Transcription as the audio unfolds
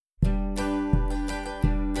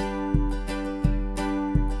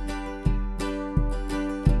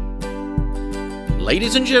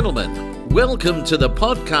Ladies and gentlemen, welcome to the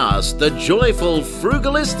podcast, The Joyful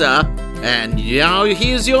Frugalista, and now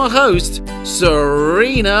here's your host,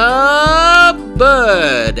 Serina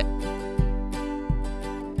Bird.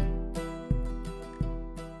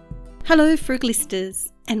 Hello,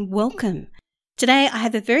 Frugalistas, and welcome. Today I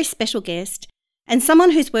have a very special guest and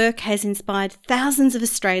someone whose work has inspired thousands of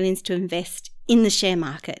Australians to invest in the share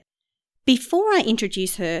market. Before I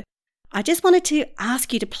introduce her, I just wanted to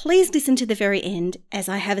ask you to please listen to the very end as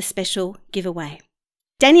I have a special giveaway.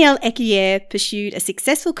 Danielle Ecuyer pursued a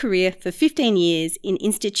successful career for 15 years in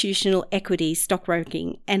institutional equity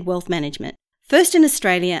stockbroking and wealth management, first in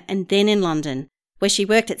Australia and then in London, where she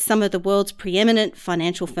worked at some of the world's preeminent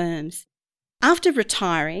financial firms. After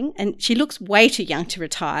retiring, and she looks way too young to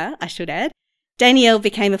retire, I should add, Danielle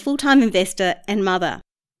became a full-time investor and mother.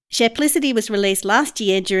 Shareplicity was released last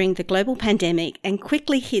year during the global pandemic and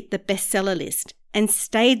quickly hit the bestseller list and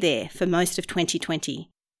stayed there for most of 2020.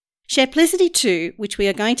 Shareplicity 2, which we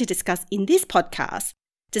are going to discuss in this podcast,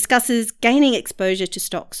 discusses gaining exposure to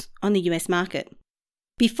stocks on the US market.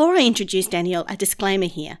 Before I introduce Danielle, a disclaimer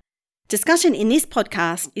here. Discussion in this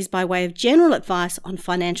podcast is by way of general advice on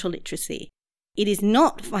financial literacy. It is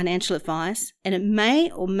not financial advice, and it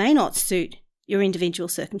may or may not suit your individual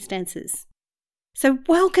circumstances. So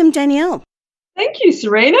welcome, Danielle. Thank you,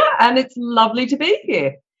 Serina, and it's lovely to be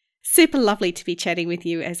here. Super lovely to be chatting with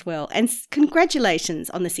you as well, and congratulations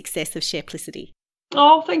on the success of Shareplicity.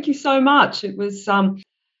 Oh, thank you so much. It was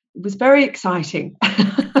very exciting,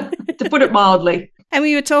 to put it mildly. And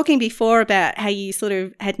we were talking before about how you sort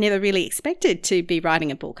of had never really expected to be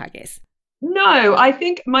writing a book, I guess. No, I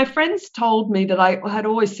think my friends told me that I had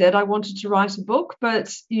always said I wanted to write a book,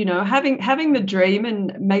 but, you know, having the dream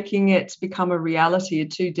and making it become a reality are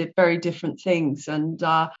two very different things. And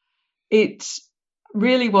it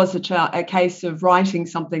really was a case of writing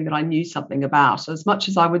something that I knew something about. As much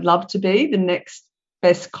as I would love to be the next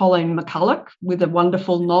best Colin McCulloch with a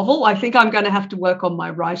wonderful novel, I think I'm going to have to work on my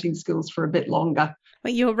writing skills for a bit longer.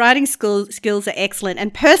 Well, your writing skills are excellent.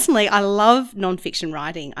 And personally, I love nonfiction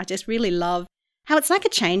writing. I just really love how it's like a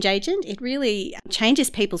change agent. It really changes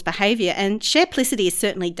people's behaviour. And Shareplicity has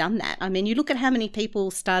certainly done that. I mean, you look at how many people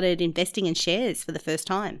started investing in shares for the first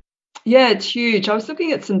time. Yeah, it's huge. I was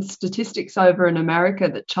looking at some statistics over in America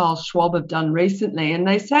that Charles Schwab have done recently, and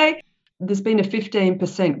they say there's been a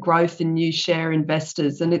 15% growth in new share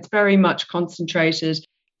investors, and it's very much concentrated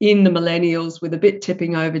in the millennials, with a bit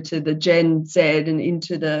tipping over to the Gen Z and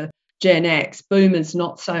into the Gen X. Boomers,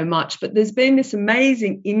 not so much. But there's been this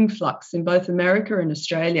amazing influx in both America and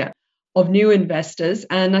Australia of new investors.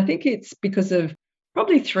 And I think it's because of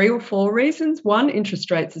probably 3 or 4 reasons. 1, interest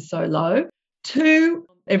rates are so low. 2,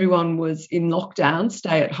 everyone was in lockdown,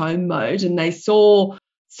 stay-at-home mode, and they saw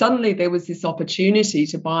suddenly there was this opportunity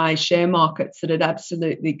to buy share markets that had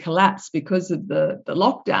absolutely collapsed because of the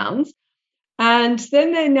lockdowns. And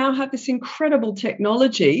then they now have this incredible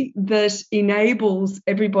technology that enables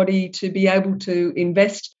everybody to be able to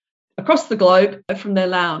invest across the globe from their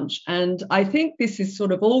lounge. And I think this has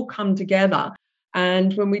sort of all come together.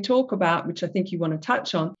 And when we talk about, which I think you want to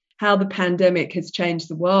touch on, how the pandemic has changed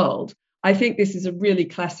the world, I think this is a really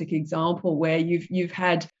classic example where you've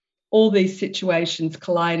had all these situations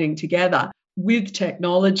colliding together with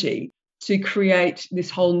technology to create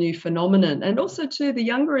this whole new phenomenon. And also to the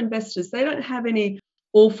younger investors, they don't have any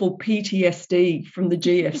awful PTSD from the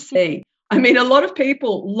GFC. I mean, a lot of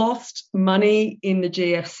people lost money in the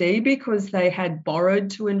GFC because they had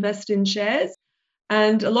borrowed to invest in shares.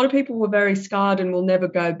 And a lot of people were very scarred and will never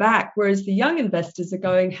go back. Whereas the young investors are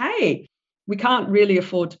going, hey, we can't really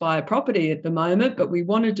afford to buy a property at the moment, but we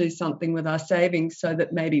want to do something with our savings so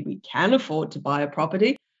that maybe we can afford to buy a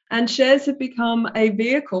property. And shares have become a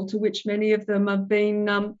vehicle to which many of them have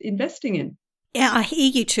been investing in. Yeah, I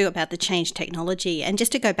hear you too about the change technology. And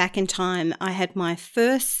just to go back in time, I had my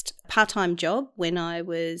first part-time job when I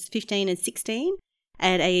was 15 and 16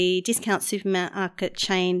 at a discount supermarket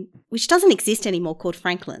chain, which doesn't exist anymore, called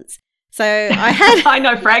Franklin's. So I had... I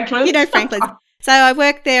know Franklin's. You know Franklin's. So I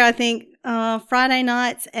worked there, I think, Friday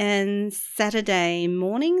nights and Saturday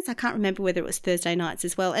mornings. I can't remember whether it was Thursday nights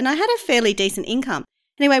as well. And I had a fairly decent income.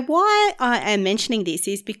 Anyway, why I am mentioning this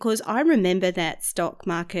is because I remember that stock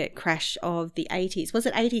market crash of the 80s. Was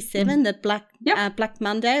it 87, the Black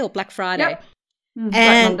Monday or Black Friday?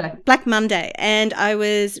 Yep. Black Monday. And I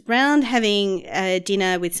was round having a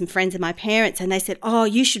dinner with some friends of my parents, and they said, oh,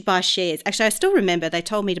 you should buy shares. Actually, I still remember they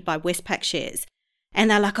told me to buy Westpac shares.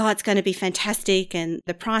 And they're like, oh, it's going to be fantastic, and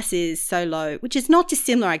the price is so low, which is not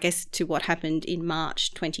dissimilar, I guess, to what happened in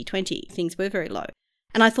March 2020. Things were very low.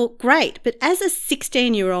 And I thought, great. But as a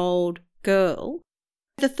 16-year-old girl,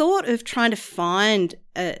 The thought of trying to find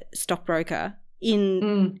a stockbroker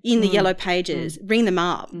in the yellow pages, ring them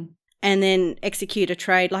up and then execute a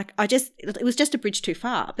trade, it was just a bridge too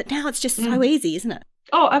far. But now it's just so easy, isn't it?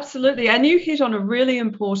 Oh, absolutely. And you hit on a really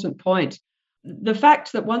important point. The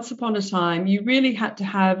fact that once upon a time, you really had to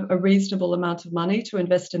have a reasonable amount of money to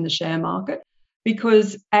invest in the share market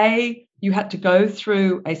because you had to go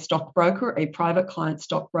through a stockbroker, a private client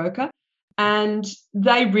stockbroker, and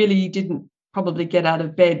they really didn't probably get out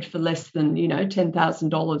of bed for less than,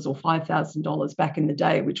 $10,000 or $5,000 back in the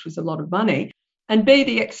day, which was a lot of money. And B,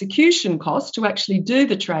 the execution cost to actually do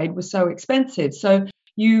the trade was so expensive. So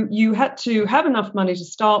you had to have enough money to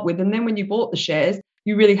start with. And then when you bought the shares,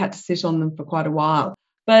 you really had to sit on them for quite a while.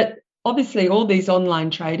 But obviously, all these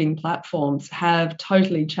online trading platforms have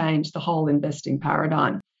totally changed the whole investing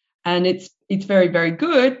paradigm. And it's very, very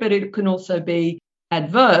good, but it can also be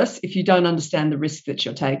adverse if you don't understand the risk that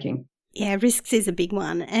you're taking. Yeah, risks is a big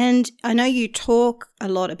one. And I know you talk a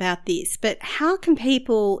lot about this, but how can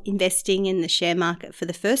people investing in the share market for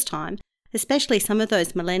the first time, especially some of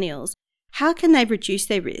those millennials, how can they reduce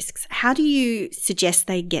their risks? How do you suggest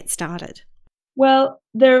they get started? Well,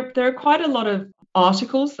 there are quite a lot of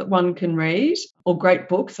articles that one can read, or great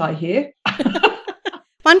books, I hear.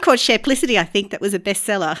 One called Shareplicity, I think, that was a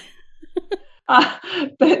bestseller.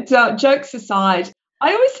 But jokes aside,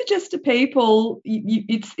 I always suggest to people,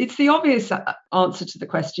 it's the obvious answer to the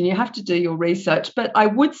question. You have to do your research, but I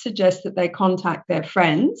would suggest that they contact their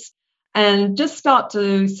friends and just start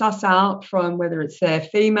to suss out from whether it's their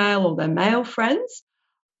female or their male friends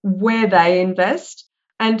where they invest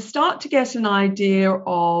and start to get an idea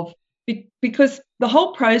of, because the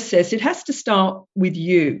whole process, it has to start with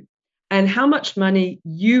you and how much money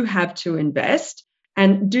you have to invest.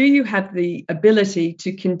 And do you have the ability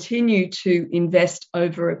to continue to invest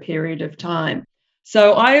over a period of time?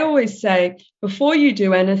 So I always say, before you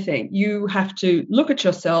do anything, you have to look at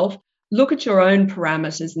yourself, look at your own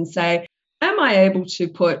parameters and say, am I able to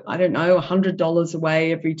put, $100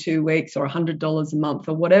 away every 2 weeks or $100 a month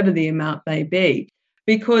or whatever the amount may be?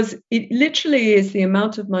 Because it literally is the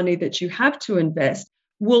amount of money that you have to invest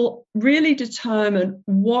will really determine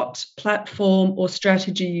what platform or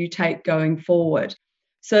strategy you take going forward.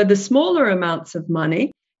 So the smaller amounts of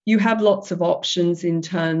money, you have lots of options in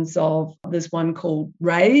terms of, there's one called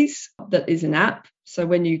Raise that is an app. So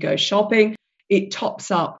when you go shopping, it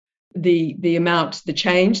tops up the amount, the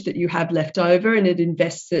change that you have left over, and it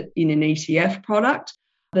invests it in an ETF product.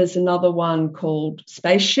 There's another one called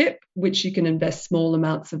Spaceship, which you can invest small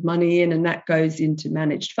amounts of money in, and that goes into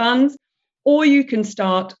managed funds. Or you can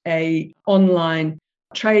start an online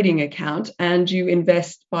trading account and you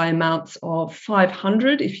invest by amounts of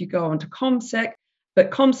 500 if you go onto CommSec,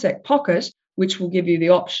 but CommSec Pocket, which will give you the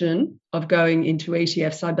option of going into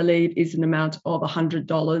ETFs, I believe, is an amount of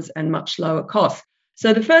 $100 and much lower cost.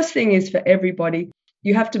 So the first thing is, for everybody,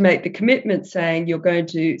 you have to make the commitment saying you're going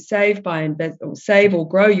to save or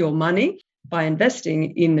grow your money by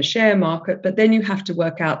investing in the share market, but then you have to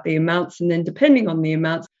work out the amounts, and then depending on the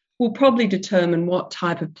amounts, will probably determine what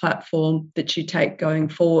type of platform that you take going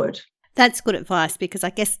forward. That's good advice, because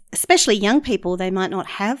I guess especially young people, they might not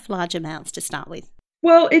have large amounts to start with.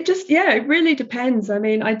 Well, it really depends. I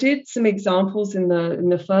mean, I did some examples in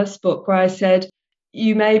the first book where I said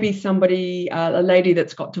you may be somebody, a lady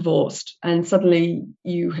that's got divorced, and suddenly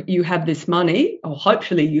you have this money, or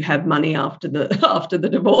hopefully you have money after the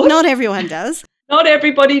divorce. Not everyone does. Not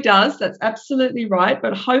everybody does. That's absolutely right.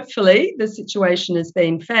 But hopefully the situation has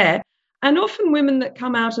been fair. And often women that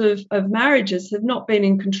come out of marriages have not been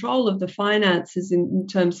in control of the finances in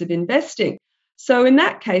terms of investing. So in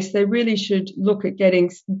that case, they really should look at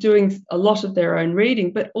doing a lot of their own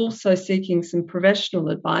reading, but also seeking some professional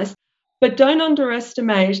advice. But don't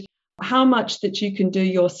underestimate how much that you can do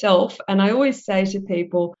yourself. And I always say to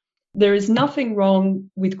people, there is nothing wrong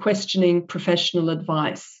with questioning professional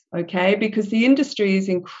advice, okay? Because the industry is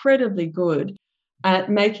incredibly good at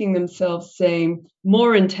making themselves seem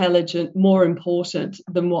more intelligent, more important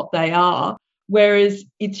than what they are, whereas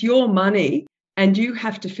it's your money and you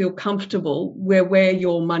have to feel comfortable where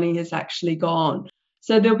your money has actually gone.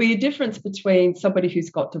 So there'll be a difference between somebody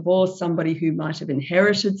who's got divorced, somebody who might have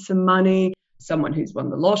inherited some money, someone who's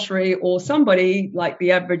won the lottery, or somebody like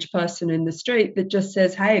the average person in the street that just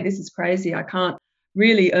says, hey, this is crazy. I can't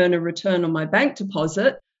really earn a return on my bank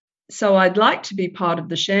deposit, so I'd like to be part of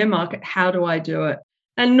the share market. How do I do it?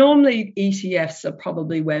 And normally ETFs are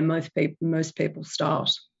probably where most people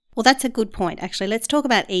start. Well, that's a good point, actually. Let's talk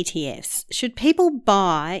about ETFs. Should people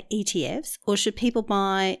buy ETFs or should people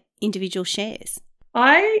buy individual shares?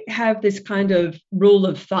 I have this kind of rule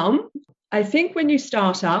of thumb. I think when you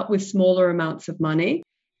start out with smaller amounts of money,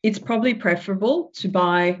 it's probably preferable to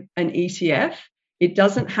buy an ETF. It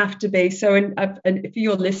doesn't have to be. So, and for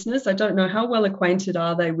your listeners, I don't know, how well acquainted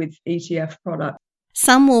are they with ETF products?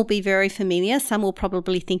 Some will be very familiar. Some will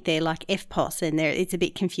probably think they're like FPOS and it's a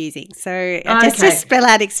bit confusing. So just spell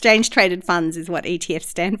out exchange traded funds is what ETFs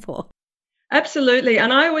stand for. Absolutely.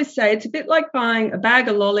 And I always say it's a bit like buying a bag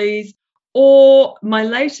of lollies, or my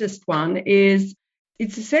latest one is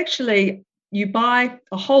it's essentially you buy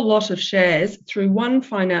a whole lot of shares through one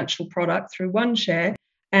financial product, through one share,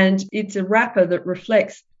 and it's a wrapper that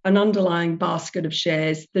reflects an underlying basket of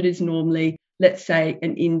shares that is normally, let's say,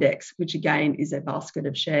 an index, which again is a basket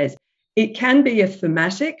of shares. It can be a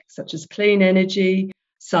thematic, such as clean energy,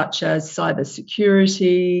 such as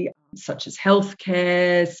cybersecurity, such as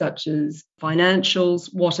healthcare, such as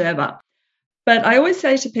financials, whatever. But I always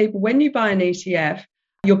say to people, when you buy an ETF,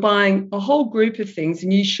 you're buying a whole group of things,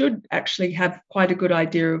 and you should actually have quite a good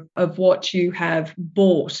idea of what you have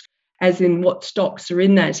bought, as in what stocks are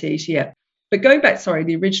in that ETF. But going back,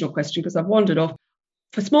 the original question, because I've wandered off,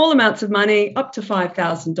 for small amounts of money, up to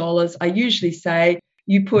 $5,000, I usually say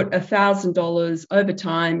you put $1,000 over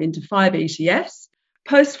time into 5 ETFs.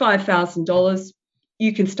 Post $5,000,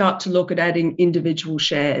 you can start to look at adding individual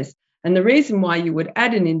shares. And the reason why you would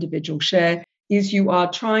add an individual share is you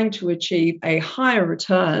are trying to achieve a higher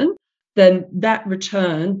return than that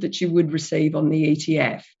return that you would receive on the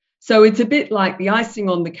ETF. So it's a bit like the icing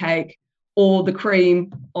on the cake or the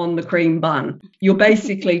cream on the cream bun. You're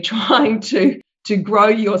basically trying to grow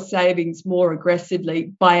your savings more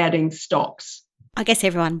aggressively by adding stocks. I guess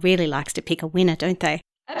everyone really likes to pick a winner, don't they?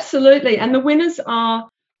 Absolutely. And the winners are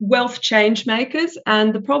wealth change makers.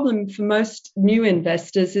 And the problem for most new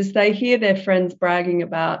investors is they hear their friends bragging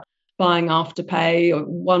about buying Afterpay, or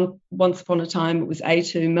once upon a time it was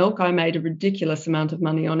A2 milk. I made a ridiculous amount of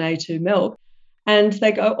money on A2 milk. And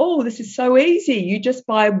they go, oh, this is so easy. You just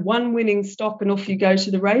buy one winning stock and off you go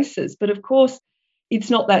to the races. But of course, it's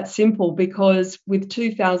not that simple, because with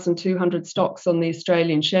 2,200 stocks on the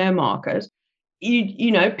Australian share market,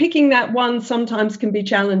 you know, picking that one sometimes can be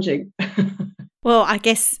challenging. Well, I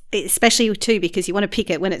guess especially too, because you want to pick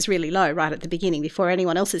it when it's really low right at the beginning before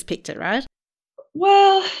anyone else has picked it, right?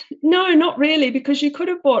 Well, no, not really, because you could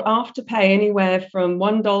have bought Afterpay anywhere from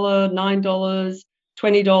 $1, $9,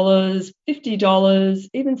 $20, $50,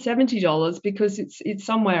 even $70, because it's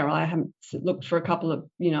somewhere. I haven't looked for a couple of,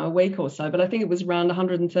 a week or so, but I think it was around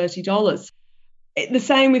 $130. The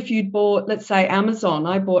same if you'd bought, let's say, Amazon.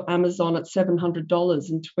 I bought Amazon at $700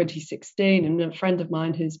 in 2016, and a friend of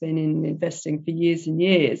mine who's been in investing for years and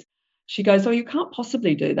years, she goes, oh, you can't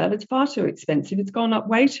possibly do that. It's far too expensive. It's gone up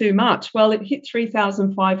way too much. Well, it hit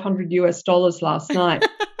 $3,500 last night.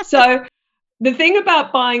 So the thing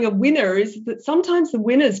about buying a winner is that sometimes the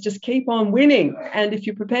winners just keep on winning. And if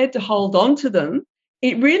you're prepared to hold on to them,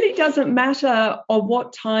 it really doesn't matter at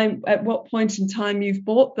what point in time you've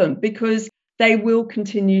bought them, because they will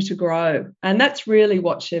continue to grow. And that's really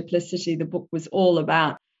what Shareplicity, the book, was all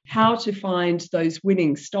about, how to find those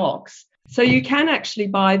winning stocks. So you can actually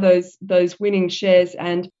buy those winning shares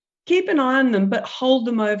and keep an eye on them, but hold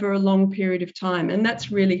them over a long period of time. And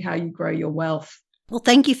that's really how you grow your wealth. Well,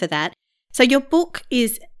 thank you for that. So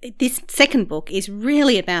this second book is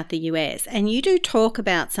really about the US, and you do talk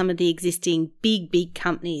about some of the existing big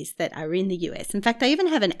companies that are in the US. In fact, they even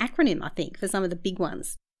have an acronym, I think, for some of the big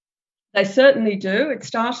ones. They certainly do. It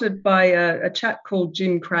started by a chap called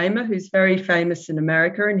Jim Cramer, who's very famous in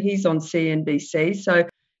America, and he's on CNBC. So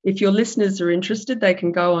if your listeners are interested, they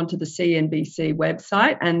can go onto the CNBC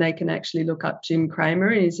website and they can actually look up Jim Cramer,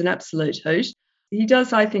 and he's an absolute hoot. He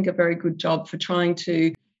does, I think, a very good job for trying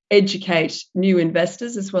to educate new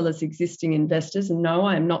investors as well as existing investors. And no,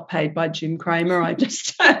 I am not paid by Jim Cramer. I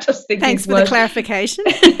just think thanks for the clarification.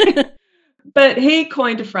 But he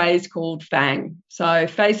coined a phrase called FANG. So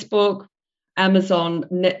Facebook, Amazon,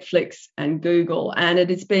 Netflix, and Google. And it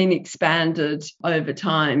has been expanded over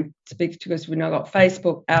time because we've now got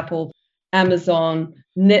Facebook, Apple, Amazon,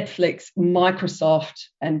 Netflix, Microsoft,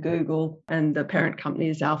 and Google, and the parent company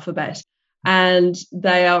is Alphabet. And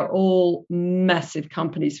they are all massive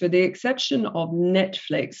companies. With the exception of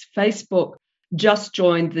Netflix, Facebook just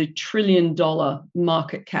joined the $1 trillion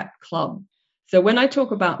market cap club. So when I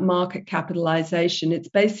talk about market capitalization, it's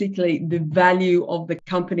basically the value of the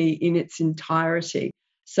company in its entirety.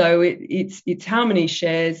 So it's how many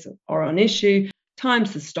shares are on issue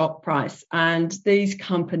times the stock price. And these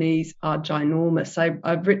companies are ginormous.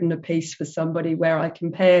 I've written a piece for somebody where I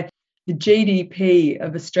compare the GDP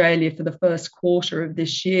of Australia for the first quarter of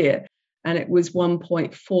this year, and it was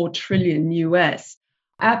 1.4 trillion US.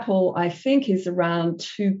 Apple, I think, is around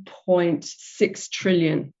 2.6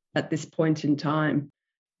 trillion at this point in time.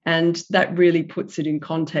 And that really puts it in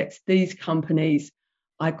context. These companies,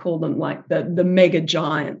 I call them like the mega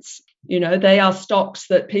giants. They are stocks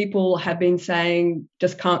that people have been saying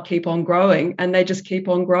just can't keep on growing, and they just keep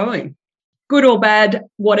on growing. Good or bad,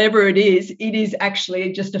 whatever it is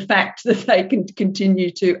actually just a fact that they can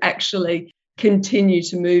continue to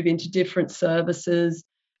move into different services,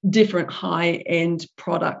 different high-end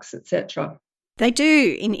products, etc. They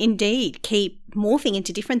do indeed keep morphing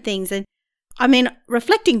into different things. And I mean,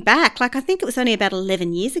 reflecting back, I think it was only about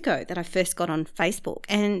 11 years ago that I first got on Facebook,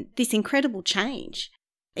 and this incredible change,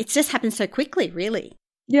 it's just happened so quickly, really.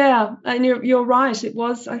 Yeah, and you're right. It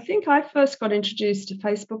was, I think I first got introduced to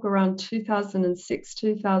Facebook around 2006,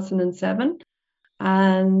 2007.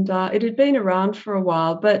 And it had been around for a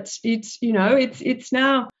while, but it's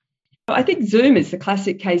now, I think Zoom is the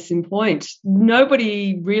classic case in point.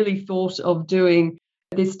 Nobody really thought of doing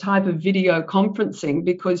this type of video conferencing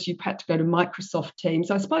because you had to go to Microsoft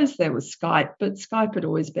Teams. I suppose there was Skype, but Skype had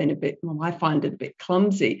always been I find it a bit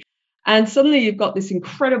clumsy. And suddenly you've got this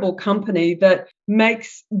incredible company that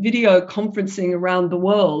makes video conferencing around the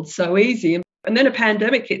world so easy. And then a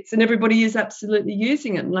pandemic hits and everybody is absolutely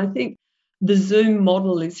using it. And I think the Zoom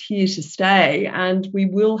model is here to stay, and we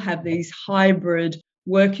will have these hybrid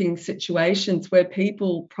working situations where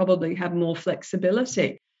people probably have more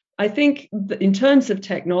flexibility. I think in terms of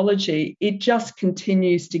technology, it just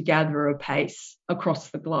continues to gather a pace across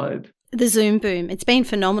the globe. The Zoom boom, it's been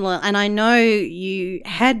phenomenal. And I know you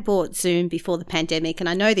had bought Zoom before the pandemic, and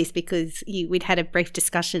I know this because we'd had a brief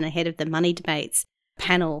discussion ahead of the Money Debates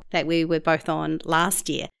panel that we were both on last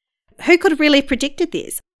year. Who could have really predicted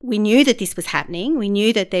this? We knew that this was happening. We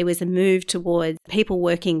knew that there was a move towards people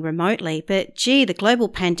working remotely. But gee, the global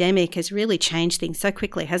pandemic has really changed things so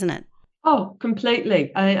quickly, hasn't it? Oh,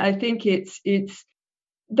 completely. I think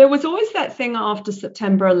there was always that thing after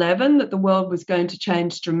September 11 that the world was going to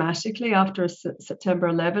change dramatically after September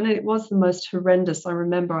 11. It was the most horrendous. I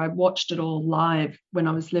remember I watched it all live when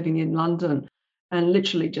I was living in London and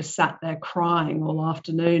literally just sat there crying all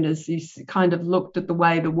afternoon as you kind of looked at the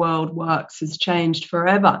way the world works has changed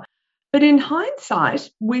forever. But in hindsight,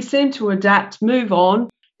 we seem to adapt, move on.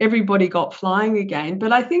 Everybody got flying again.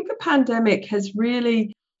 But I think the pandemic has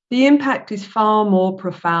really, the impact is far more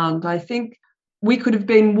profound. I think we could have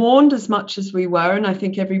been warned as much as we were, and I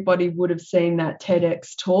think everybody would have seen that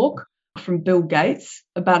TEDx talk from Bill Gates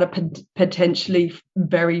about a potentially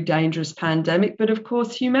very dangerous pandemic. But of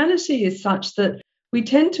course, humanity is such that we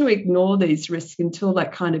tend to ignore these risks until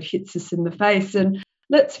that kind of hits us in the face. And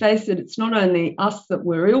let's face it, it's not only us that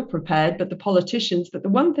we're ill prepared, but the politicians. But the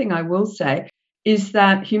one thing I will say is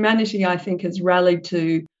that humanity, I think, has rallied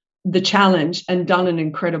to the challenge and done an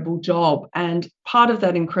incredible job. And part of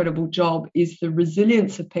that incredible job is the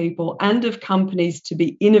resilience of people and of companies to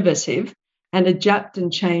be innovative and adapt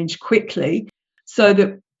and change quickly, so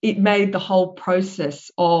that it made the whole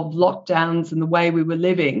process of lockdowns and the way we were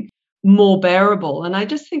living more bearable. And I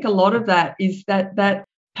just think a lot of that is that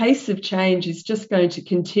pace of change is just going to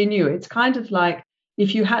continue. It's kind of like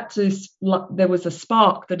if you had to, there was a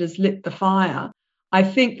spark that has lit the fire. I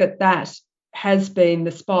think that has been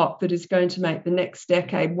the spark that is going to make the next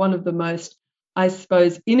decade one of the most, I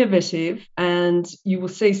suppose, innovative, and you will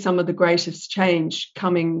see some of the greatest change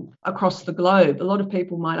coming across the globe. A lot of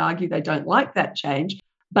people might argue they don't like that change,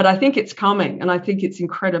 but I think it's coming, and I think it's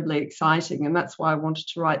incredibly exciting. And that's why I wanted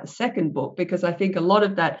to write the second book, because I think a lot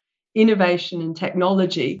of that innovation and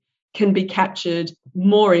technology can be captured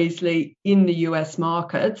more easily in the US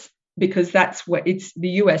markets, because that's where the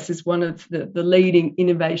US is one of the leading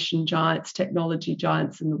innovation giants, technology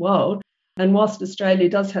giants in the world. And whilst Australia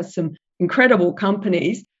does have some incredible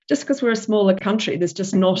companies, just because we're a smaller country, there's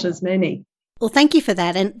just not as many. Well, thank you for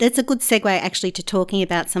that. And that's a good segue actually to talking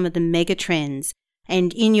about some of the mega trends.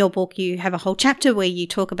 And in your book, you have a whole chapter where you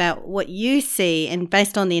talk about what you see, and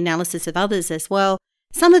based on the analysis of others as well,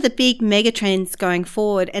 some of the big mega trends going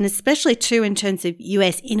forward, and especially too in terms of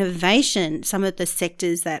US innovation, some of the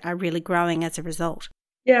sectors that are really growing as a result.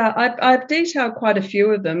 Yeah, I've detailed quite a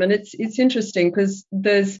few of them, and it's interesting because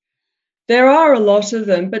there are a lot of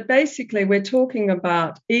them, but basically we're talking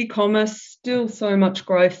about e-commerce, still so much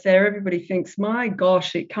growth there. Everybody thinks, my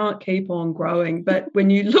gosh, it can't keep on growing. But when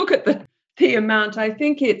you look at the amount, I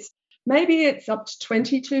think it's up to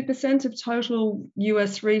 22% of total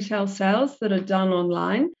US retail sales that are done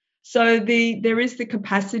online. So there is the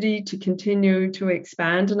capacity to continue to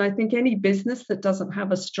expand. And I think any business that doesn't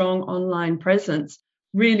have a strong online presence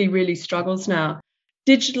really, really struggles now.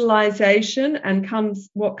 Digitalization, and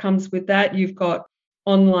what comes with that, you've got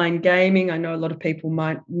online gaming. I know a lot of people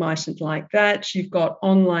mightn't like that. You've got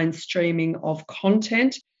online streaming of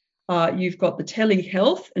content. You've got the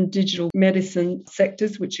telehealth and digital medicine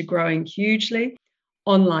sectors, which are growing hugely.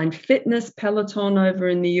 Online fitness, Peloton over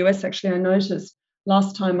in the US. Actually, I noticed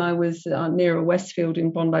last time I was near a Westfield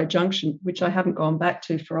in Bondi Junction, which I haven't gone back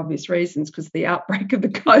to for obvious reasons because of the outbreak of the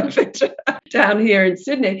COVID down here in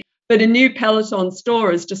Sydney. But a new Peloton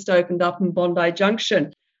store has just opened up in Bondi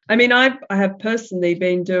Junction. I mean, I have personally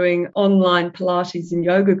been doing online Pilates and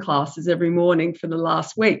yoga classes every morning for the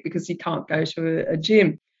last week because you can't go to a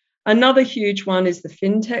gym. Another huge one is the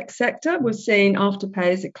fintech sector. We've seen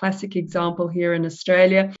Afterpay as a classic example here in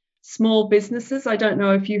Australia. Small businesses. I don't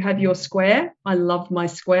know if you have your Square. I love my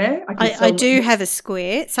Square. I do have a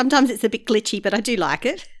Square. Sometimes it's a bit glitchy, but I do like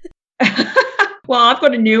it. Well, I've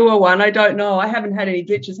got a newer one. I don't know. I haven't had any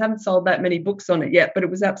glitches. Haven't sold that many books on it yet, but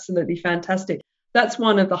it was absolutely fantastic. That's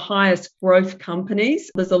one of the highest growth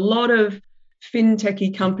companies. There's a lot of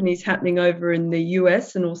fintechy companies happening over in the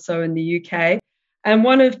US and also in the UK. And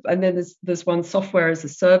then there's one software as a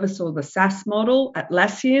service or the SaaS model.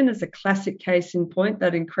 Atlassian is a classic case in point,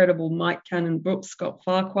 that incredible Mike Cannon-Brookes, Scott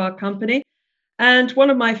Farquhar company. And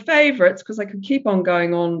one of my favorites, because I could keep on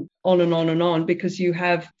going on and on and on, because you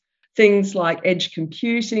have things like edge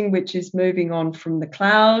computing, which is moving on from the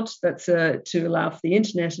cloud, that's to allow for the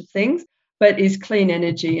Internet of Things, but is clean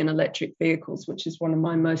energy and electric vehicles, which is one of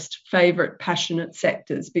my most favorite, passionate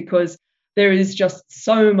sectors, because there is just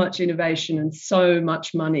so much innovation and so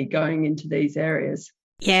much money going into these areas.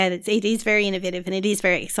 Yeah, it is very innovative and it is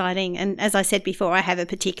very exciting. And as I said before, I have a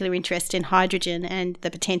particular interest in hydrogen and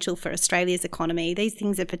the potential for Australia's economy. These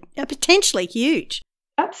things are potentially huge.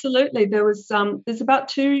 Absolutely. There's about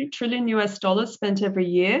 $2 trillion spent every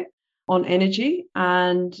year on energy.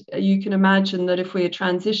 And you can imagine that if we are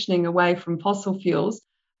transitioning away from fossil fuels,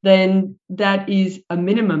 then that is a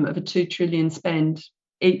minimum of a $2 trillion spend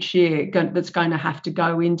each year that's going to have to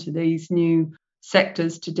go into these new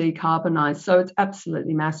sectors to decarbonise. So it's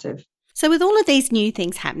absolutely massive. So with all of these new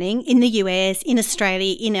things happening in the US, in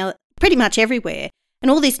Australia, pretty much everywhere,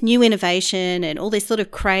 and all this new innovation and all this sort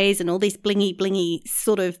of craze and all this blingy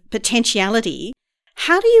sort of potentiality,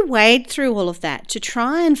 how do you wade through all of that to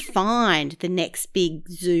try and find the next big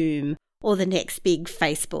Zoom or the next big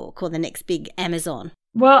Facebook or the next big Amazon?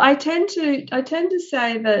 Well, I tend to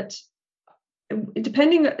say that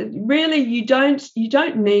depending, really, you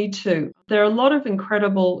don't need to. There are a lot of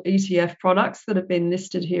incredible ETF products that have been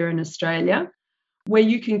listed here in Australia where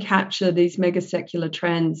you can capture these mega secular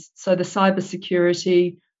trends. So the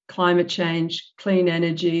cybersecurity, climate change, clean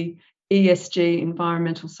energy, ESG,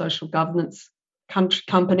 environmental social governance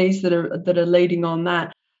companies that are leading on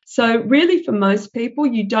that. So really, for most people,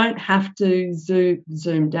 you don't have to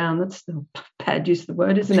zoom down. That's the bad use of the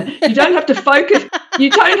word, isn't it? You don't have to focus. You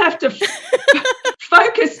don't have to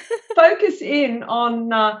focus in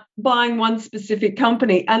on buying one specific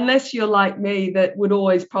company, unless you're like me, that would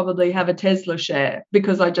always probably have a Tesla share,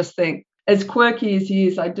 because I just think, as quirky as he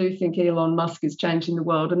is, I do think Elon Musk is changing the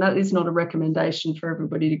world, and that is not a recommendation for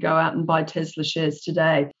everybody to go out and buy Tesla shares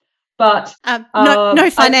today. But no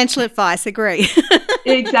financial advice. Agree.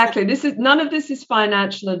 Exactly. None of this is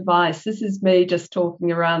financial advice. This is me just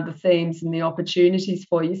talking around the themes and the opportunities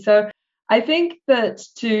for you. So I think that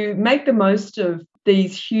to make the most of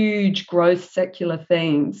these huge growth secular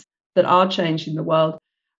themes that are changing the world,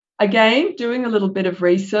 again, doing a little bit of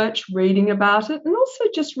research, reading about it, and also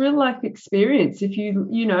just real life experience.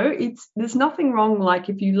 If there's nothing wrong, like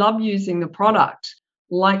if you love using the product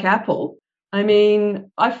like Apple. I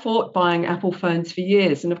mean, I fought buying Apple phones for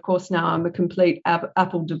years, and of course now I'm a complete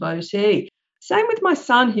Apple devotee. Same with my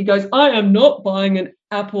son. He goes, I am not buying an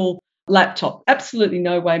Apple laptop. Absolutely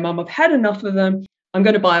no way, Mum. I've had enough of them. I'm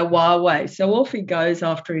going to buy a Huawei. So off he goes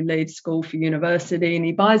after he leaves school for university, and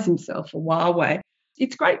he buys himself a Huawei.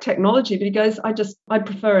 It's great technology, but he goes, I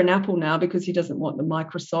prefer an Apple now, because he doesn't want the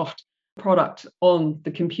Microsoft product on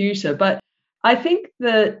the computer. But I think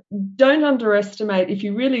that don't underestimate, if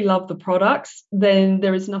you really love the products, then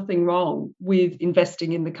there is nothing wrong with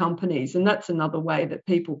investing in the companies. And that's another way that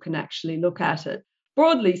people can actually look at it.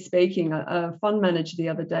 Broadly speaking, a fund manager the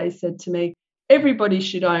other day said to me, everybody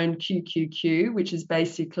should own QQQ, which is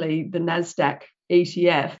basically the NASDAQ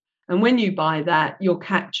ETF. And when you buy that, you're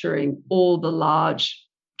capturing all the large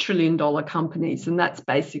trillion-dollar companies. And that's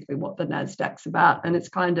basically what the NASDAQ's about. And it's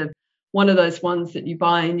kind of one of those ones that you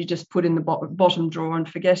buy and you just put in the bottom drawer and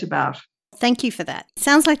forget about. Thank you for that.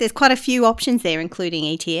 Sounds like there's quite a few options there, including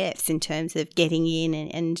ETFs, in terms of getting in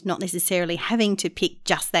and not necessarily having to pick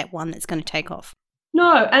just that one that's going to take off.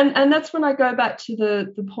 No, and that's when I go back to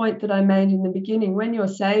the point that I made in the beginning. When you're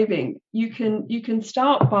saving, you can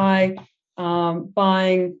start by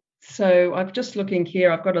buying So I'm just looking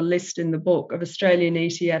here. I've got a list in the book of Australian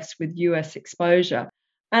ETFs with US exposure.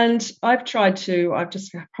 And I've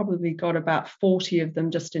just probably got about 40 of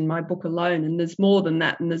them just in my book alone. And there's more than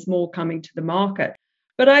that, and there's more coming to the market.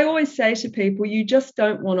 But I always say to people, you just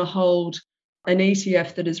don't want to hold an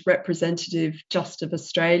ETF that is representative just of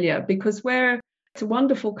Australia, because it's a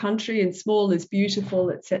wonderful country and small is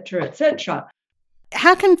beautiful, et cetera, et cetera.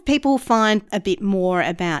 How can people find a bit more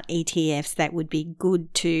about ETFs that would be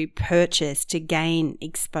good to purchase to gain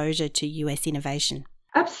exposure to US innovation?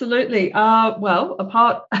 Absolutely.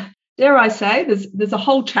 Dare I say, there's a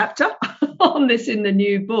whole chapter on this in the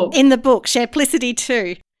new book. In the book, Shareplicity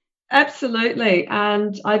too. Absolutely.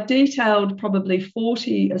 And I've detailed probably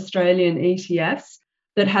 40 Australian ETFs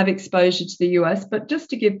that have exposure to the US. But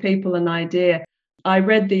just to give people an idea, I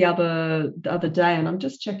read the other day, and I'm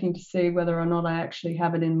just checking to see whether or not I actually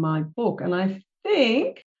have it in my book. And I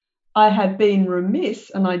think I have been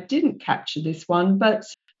remiss and I didn't capture this one, but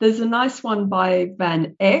there's a nice one by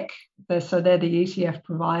Van Eck. So they're the ETF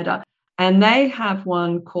provider. And they have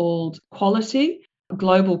one called Quality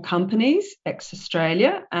Global Companies ex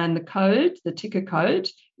Australia. And the ticker code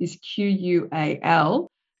is QUAL.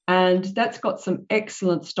 And that's got some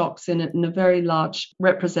excellent stocks in it and a very large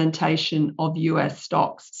representation of US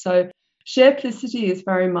stocks. So Shareplicity is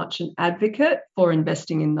very much an advocate for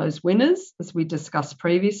investing in those winners, as we discussed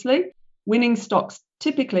previously. Winning stocks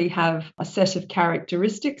typically have a set of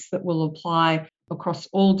characteristics that will apply across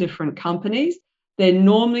all different companies. They're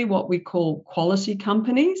normally what we call quality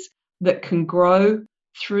companies that can grow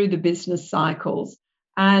through the business cycles.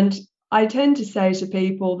 And I tend to say to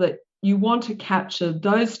people that you want to capture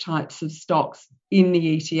those types of stocks in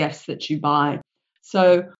the ETFs that you buy.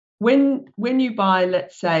 So when you buy,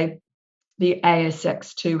 let's say, the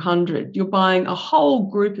ASX 200, you're buying a whole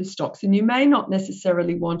group of stocks, and you may not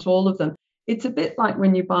necessarily want all of them. It's a bit like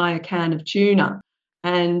when you buy a can of tuna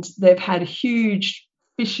and they've had huge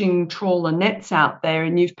fishing trawler nets out there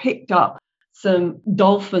and you've picked up some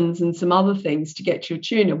dolphins and some other things to get your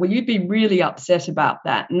tuna. Well, you'd be really upset about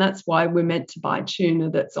that. And that's why we're meant to buy tuna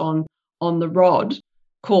that's on the rod,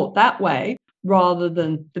 caught that way, rather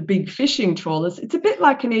than the big fishing trawlers. It's a bit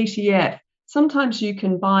like an ETF. Sometimes you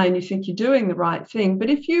can buy and you think you're doing the right thing. But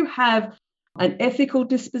if you have an ethical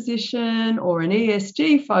disposition or an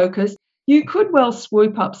ESG focus, you could well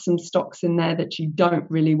swoop up some stocks in there that you don't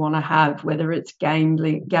really want to have, whether it's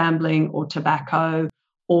gambling or tobacco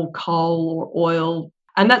or coal or oil.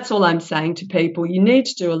 And that's all I'm saying to people. You need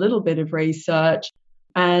to do a little bit of research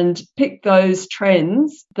and pick those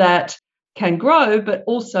trends that can grow, but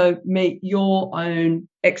also meet your own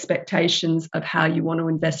expectations of how you want to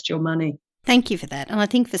invest your money. Thank you for that. And I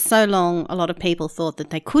think for so long, a lot of people thought that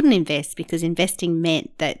they couldn't invest because investing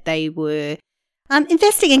meant that they were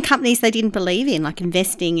investing in companies they didn't believe in, like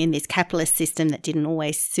investing in this capitalist system that didn't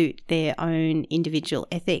always suit their own individual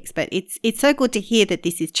ethics. But it's so good to hear that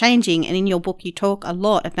this is changing. And in your book, you talk a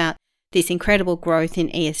lot about this incredible growth in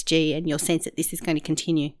ESG and your sense that this is going to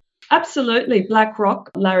continue. Absolutely.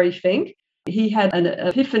 BlackRock, Larry Fink, he had an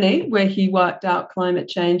epiphany where he worked out climate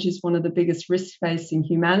change is one of the biggest risks facing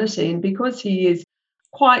humanity. And because he is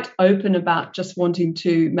quite open about just wanting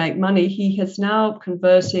to make money, he is now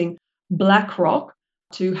converting BlackRock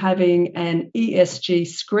to having an ESG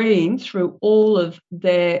screen through all of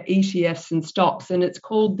their ETFs and stocks. And it's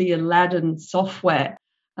called the Aladdin software.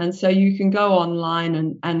 And so you can go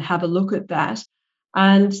online and have a look at that.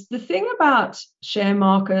 And the thing about share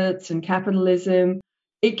markets and capitalism,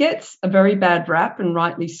 it gets a very bad rap, and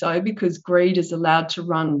rightly so, because greed is allowed to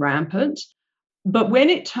run rampant. But when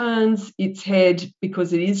it turns its head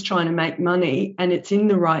because it is trying to make money and it's in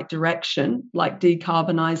the right direction, like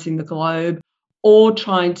decarbonising the globe or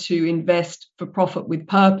trying to invest for profit with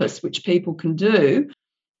purpose, which people can do,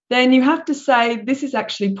 then you have to say this is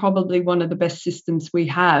actually probably one of the best systems we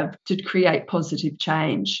have to create positive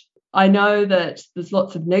change. I know that there's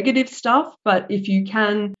lots of negative stuff, but if you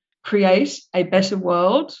can create a better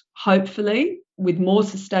world, hopefully, with more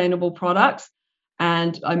sustainable products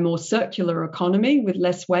and a more circular economy with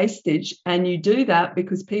less wastage, and you do that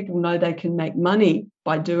because people know they can make money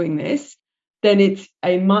by doing this, then it's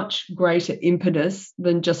a much greater impetus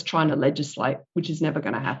than just trying to legislate, which is never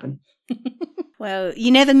going to happen. Well,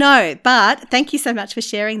 you never know, but thank you so much for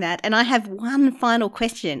sharing that. And I have one final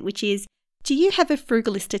question, which is, do you have a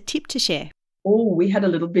Frugalista tip to share? Oh, we had a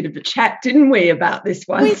little bit of a chat, didn't we, about this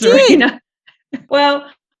one, we Serina? Did. Well,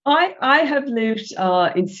 I have lived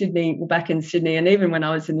in Sydney, back in Sydney, and even when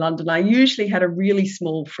I was in London, I usually had a really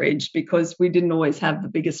small fridge because we didn't always have the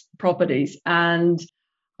biggest properties. And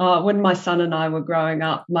When my son and I were growing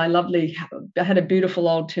up, I had a beautiful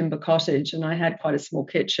old timber cottage, and I had quite a small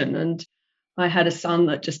kitchen, and I had a son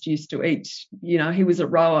that just used to eat. He was a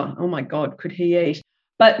rower. Oh my God, could he eat?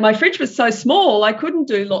 But my fridge was so small, I couldn't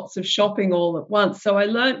do lots of shopping all at once. So I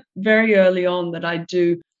learned very early on that I'd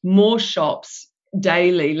do more shops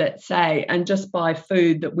daily, let's say, and just buy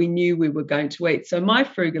food that we knew we were going to eat. So my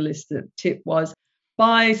frugalista tip was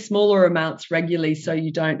buy smaller amounts regularly so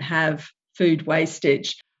you don't have food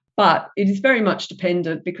wastage. But it is very much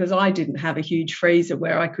dependent, because I didn't have a huge freezer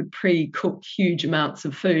where I could pre-cook huge amounts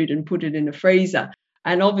of food and put it in a freezer.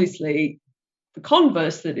 And obviously the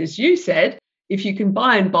converse, that as you said, if you can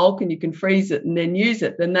buy in bulk and you can freeze it and then use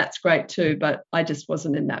it, then that's great too. But I just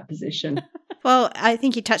wasn't in that position. Well, I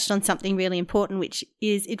think you touched on something really important, which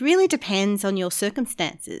is it really depends on your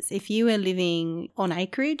circumstances. If you were living on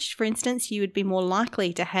acreage, for instance, you would be more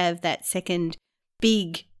likely to have that second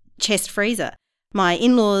big chest freezer. My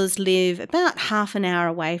in-laws live about half an hour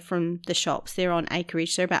away from the shops. They're on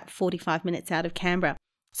acreage. They're about 45 minutes out of Canberra.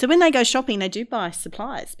 So when they go shopping, they do buy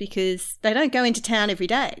supplies because they don't go into town every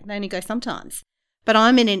day. They only go sometimes. But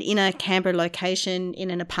I'm in an inner Canberra location in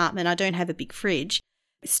an apartment. I don't have a big fridge.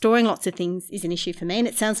 Storing lots of things is an issue for me, and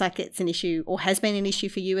it sounds like it's an issue or has been an issue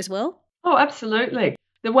for you as well. Oh, absolutely.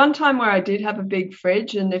 The one time where I did have a big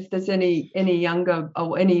fridge, and if there's any younger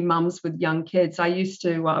or any mums with young kids, I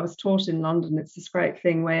was taught in London, it's this great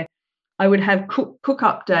thing where I would have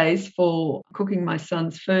cook-up days for cooking my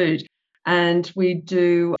son's food. And we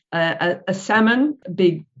do a salmon,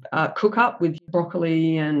 big cook-up with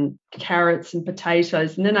broccoli and carrots and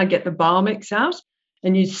potatoes. And then I get the bar mix out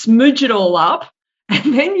and you smudge it all up,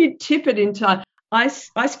 and then you tip it into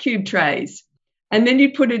ice cube trays. And then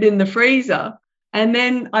you put it in the freezer. And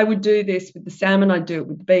then I would do this with the salmon. I'd do it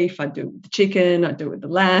with the beef. I'd do it with the chicken. I'd do it with the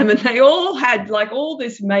lamb. And they all had like all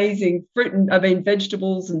this amazing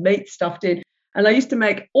vegetables and meat stuffed in. And I used to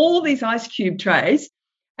make all these ice cube trays.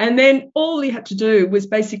 And then all he had to do was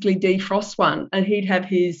basically defrost one, and he'd have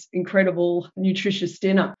his incredible, nutritious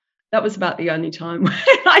dinner. That was about the only time when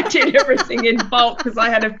I did everything in bulk, because I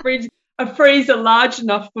had a freezer large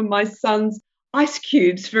enough for my son's ice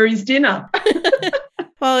cubes for his dinner.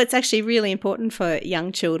 Well, it's actually really important for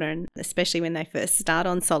young children, especially when they first start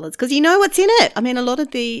on solids, because you know what's in it. I mean, a lot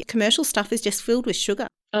of the commercial stuff is just filled with sugar.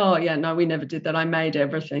 Oh, yeah, no, we never did that. I made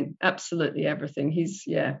everything, absolutely everything.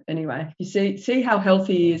 Anyway, you see how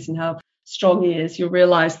healthy he is and how strong he is. You'll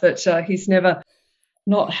realise that he's never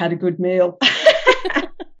not had a good meal.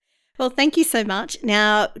 Well, thank you so much.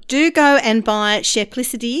 Now, do go and buy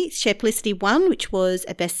Shareplicity 1, which was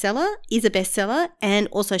is a bestseller, and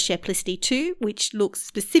also Shareplicity 2, which looks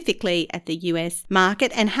specifically at the US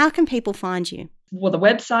market. And how can people find you? Well, the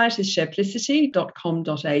website is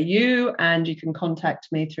shareplicity.com.au, and you can contact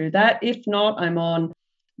me through that. If not, I'm on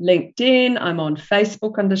LinkedIn, I'm on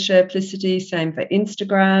Facebook under Shareplicity, same for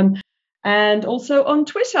Instagram, and also on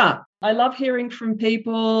Twitter. I love hearing from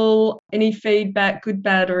people, any feedback, good,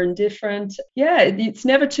 bad, or indifferent. Yeah, it's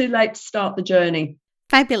never too late to start the journey.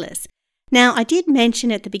 Fabulous. Now, I did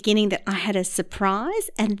mention at the beginning that I had a surprise,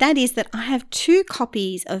 and that is that I have 2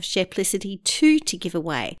 copies of Shareplicity 2 to give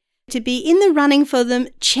away. To be in the running for them,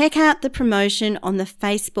 check out the promotion on the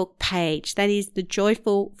Facebook page. That is the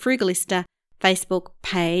Joyful Frugalista Facebook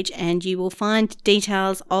page, and you will find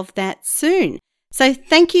details of that soon. So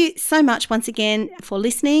thank you so much once again for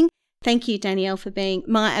listening. Thank you, Danielle, for being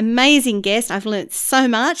my amazing guest. I've learnt so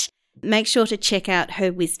much. Make sure to check out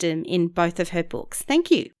her wisdom in both of her books. Thank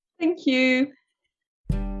you. Thank you.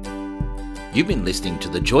 You've been listening to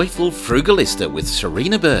The Joyful Frugalista with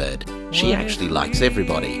Serina Bird. She actually likes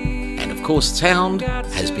everybody. And of course, sound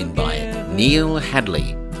has been by Neil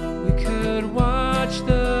Hadley. We could watch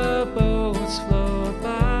the boats float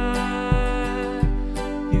by.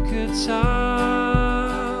 You could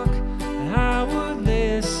talk, and I would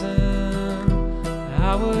listen.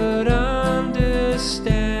 I would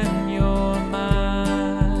understand your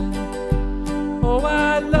mind. Oh,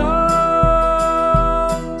 I long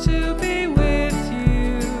to be with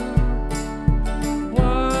you,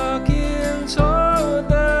 walking toward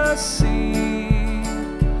the sea,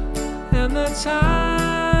 and the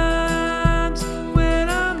times when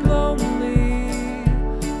I'm lonely,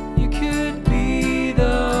 you could be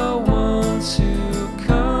the one to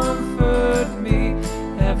comfort me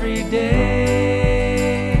every day.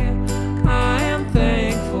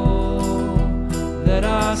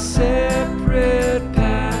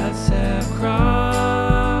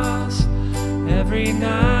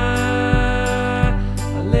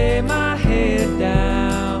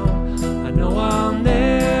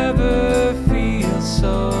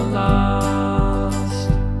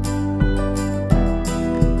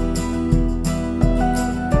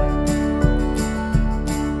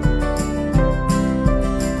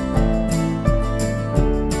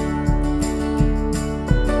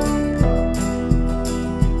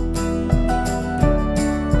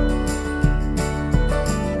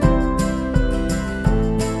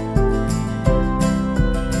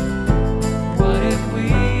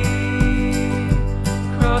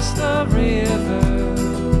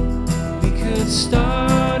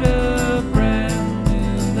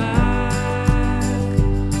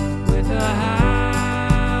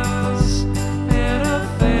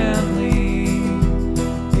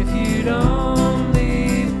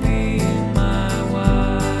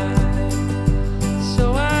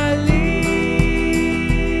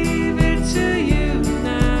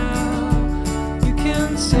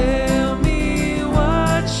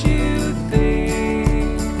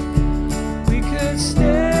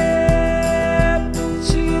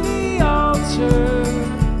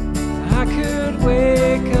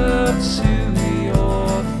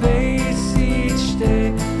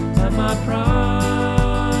 my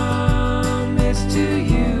promise to you.